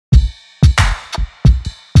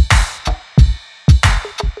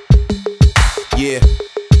Yeah.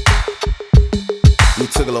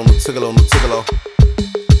 Nutigalo.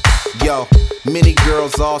 Yo, many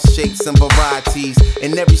girls, all shapes and varieties,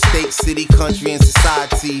 in every state, city, country, and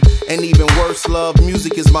society. And even worse, love,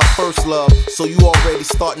 music is my first love. So you already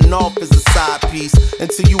starting off as a side piece,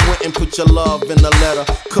 until you went and put your love in a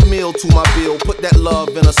letter. Camille to my bill, put that love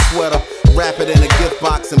in a sweater. Wrap it in a gift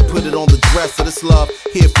box and put it on the dresser. This love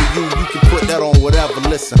here for you, you can put that on whatever,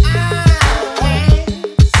 listen.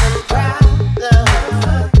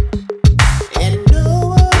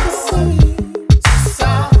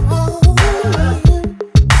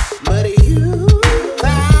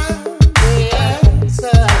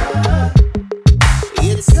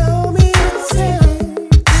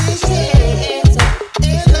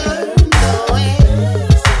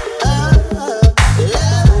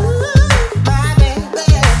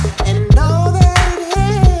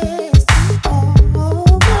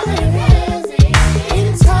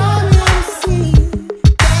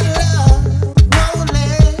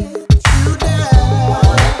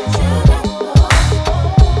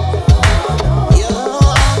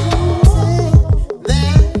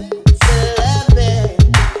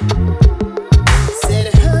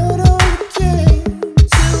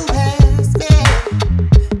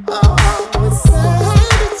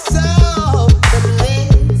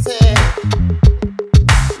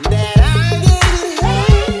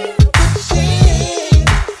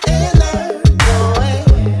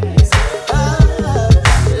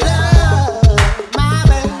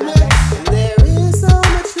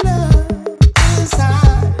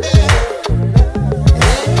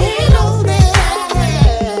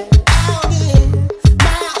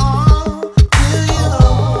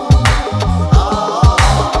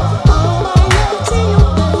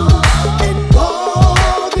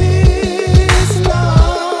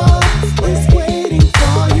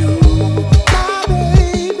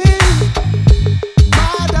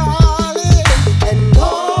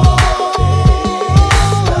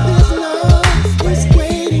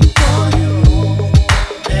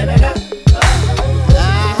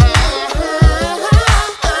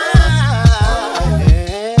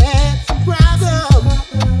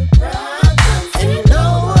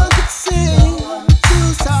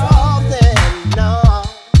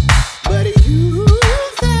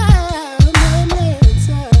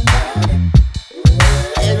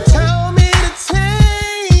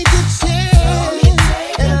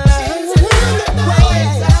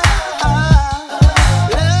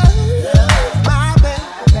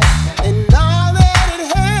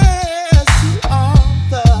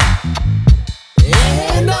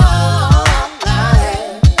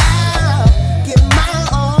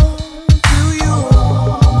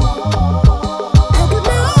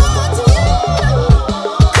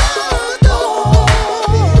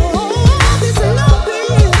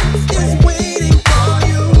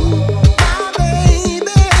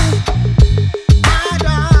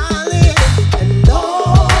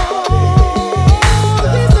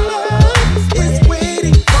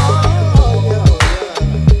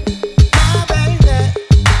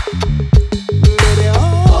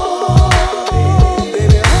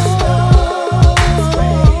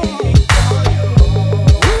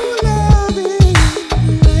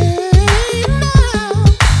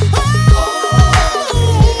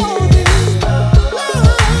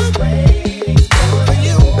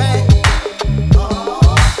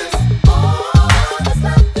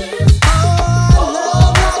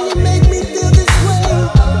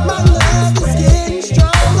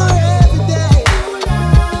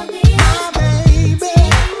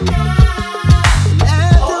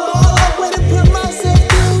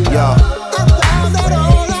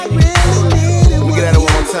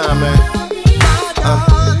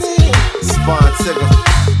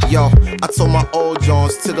 Yo, I told my old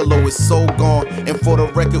Johns, Tigolo is so gone. And for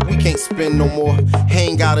the record, we can't spend no more.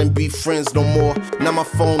 Hang out and be friends no more. Now my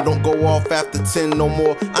phone don't go off after 10 no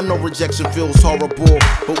more. I know rejection feels horrible,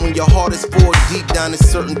 but when your heart is full deep down, there's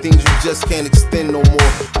certain things you just can't extend no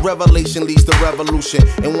more. Revelation leads to revolution,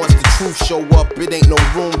 and once the truth show up, it ain't no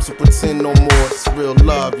room to pretend no more. It's real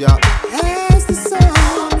love, y'all. As the sun